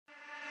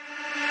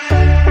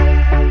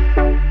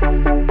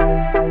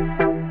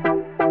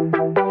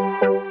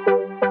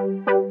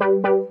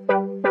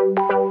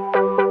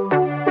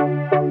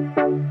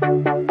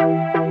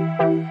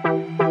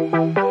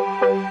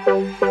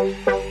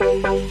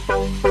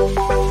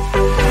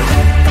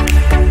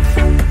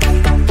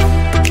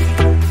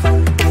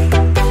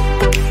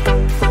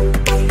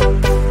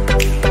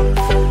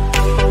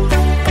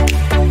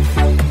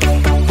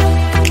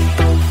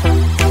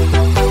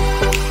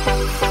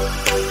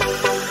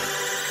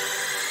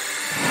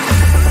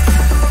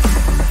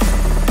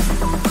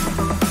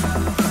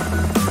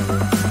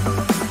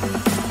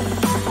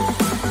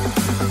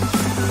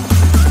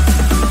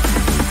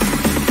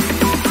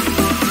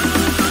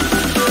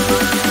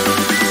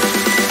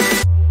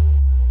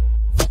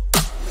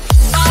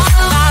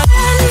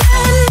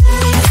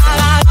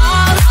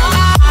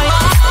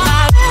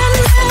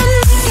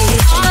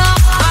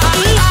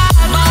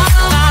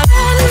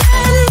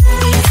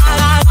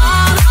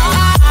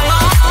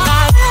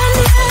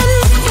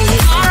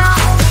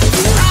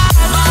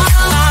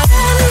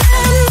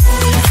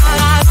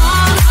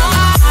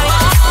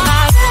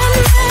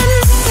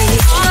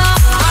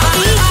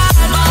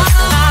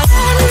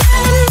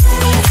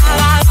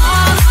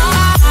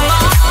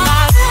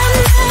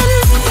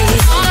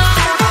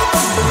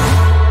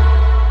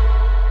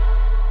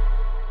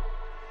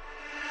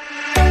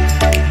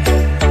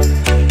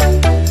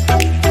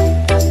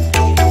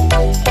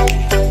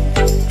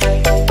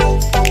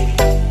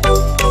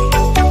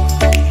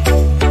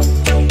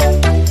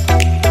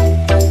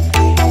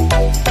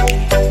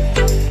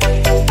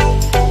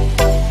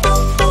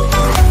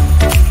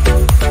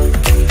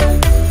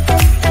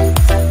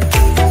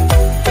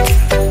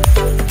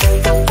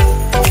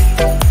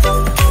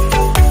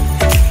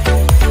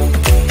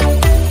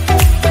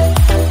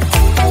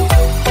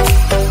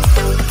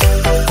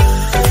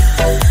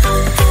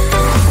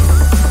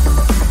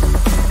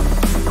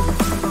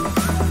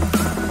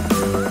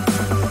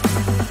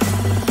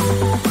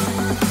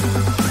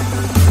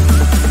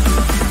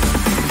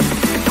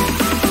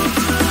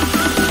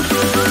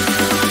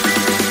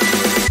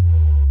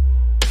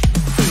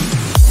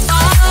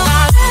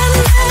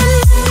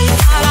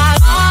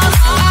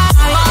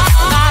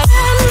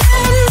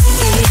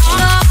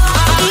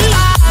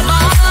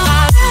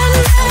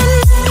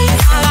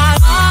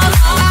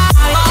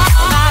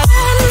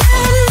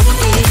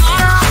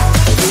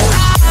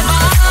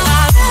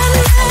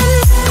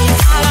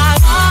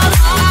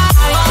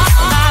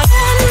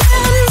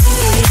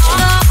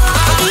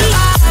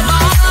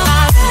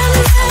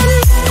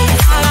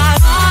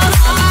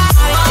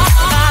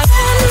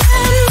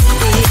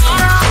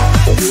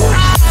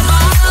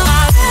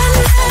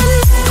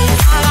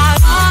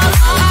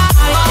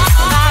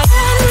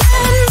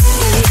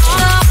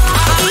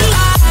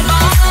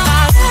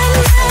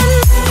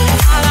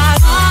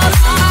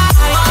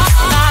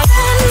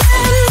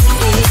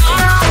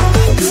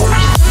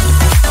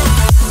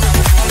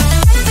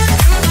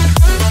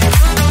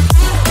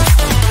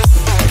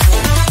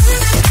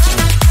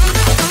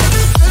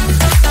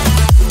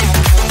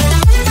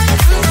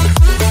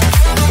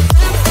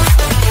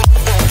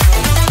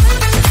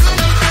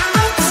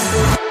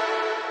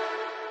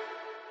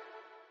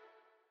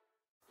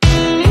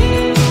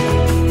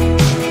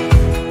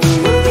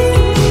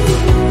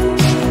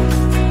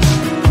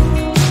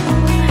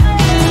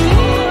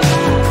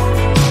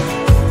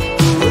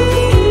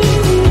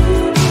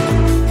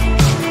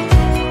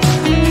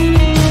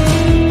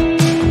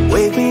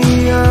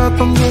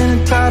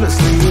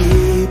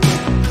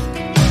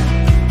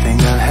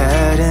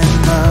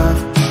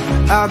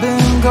I've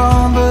been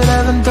gone but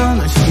haven't done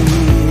much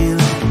healing.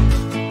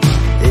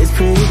 It's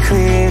pretty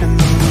clear to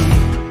me,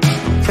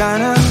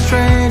 kinda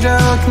strange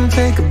how I can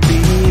take a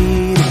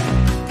beating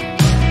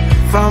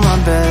from my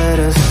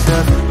better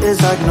self.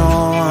 It's like no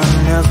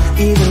one else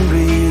even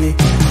really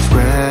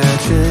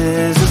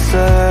scratches the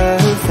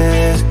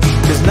surface.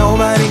 Cause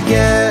nobody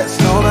gets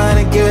me.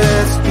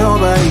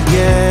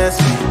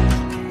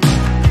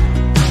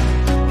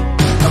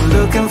 I'm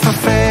looking for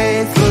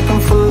faith,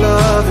 looking for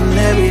love in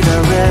every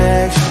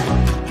direction.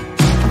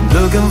 I'm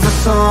looking for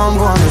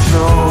someone to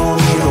show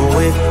me the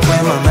way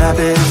when my map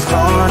is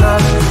torn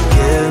up.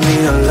 Give me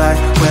a light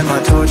when my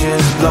torch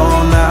is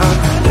blown out.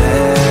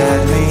 Let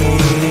me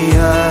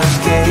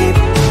escape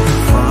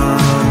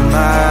from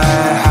my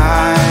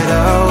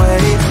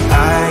hideaway.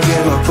 I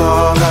give up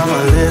all of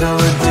my little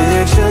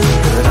addictions,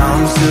 but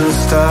I'm still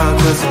stuck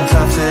with some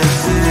tough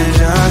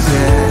decisions,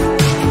 yeah.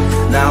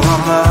 Now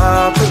I'm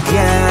up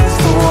against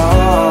the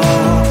wall,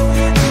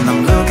 and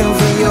I'm looking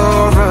for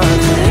your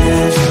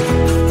attention.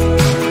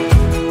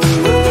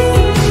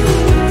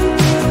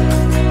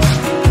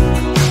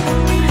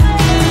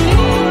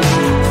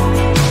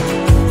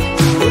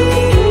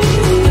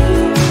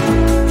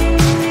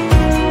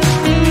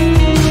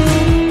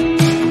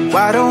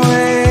 Wide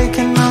awake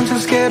and I'm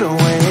just scared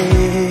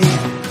away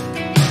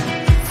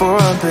for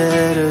a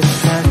better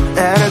chance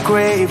at a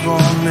great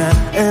romance,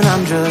 and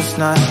I'm just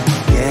not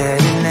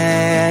getting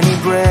any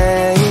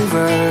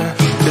braver.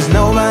 Cause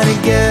nobody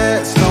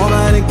gets me.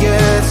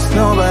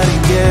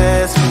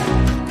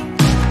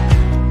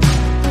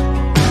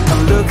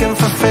 I'm looking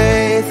for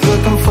faith,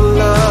 looking for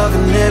love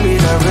in every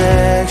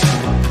direction.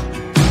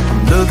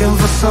 I'm looking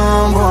for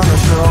someone to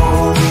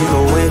show me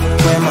the way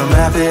when my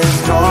map is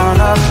torn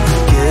up.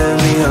 Give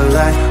me a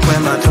light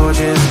when my torch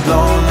is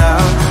blown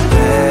out.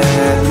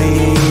 Let me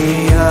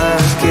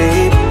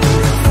escape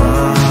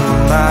from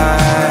my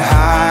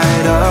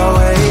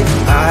hideaway.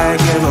 I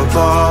give up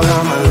all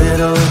of my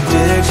little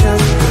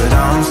addictions, but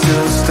I'm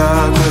still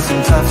stuck with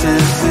some tough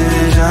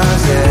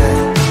decisions, yeah.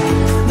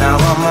 Now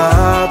I'm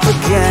up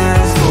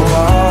against the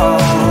wall,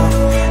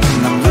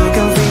 and I'm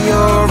looking for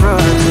your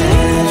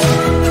attention.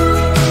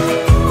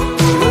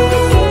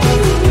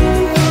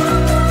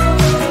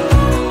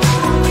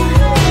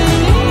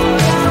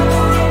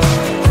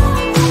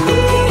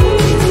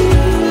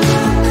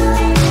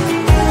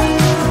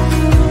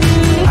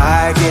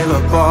 I give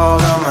up all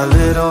of my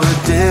little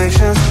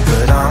addictions,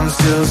 but I'm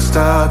still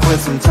stuck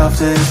with some tough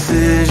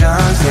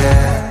decisions,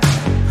 yeah.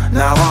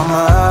 Now I'm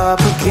up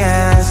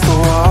against the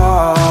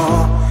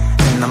wall,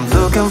 and I'm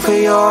looking for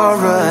your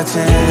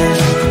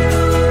attention.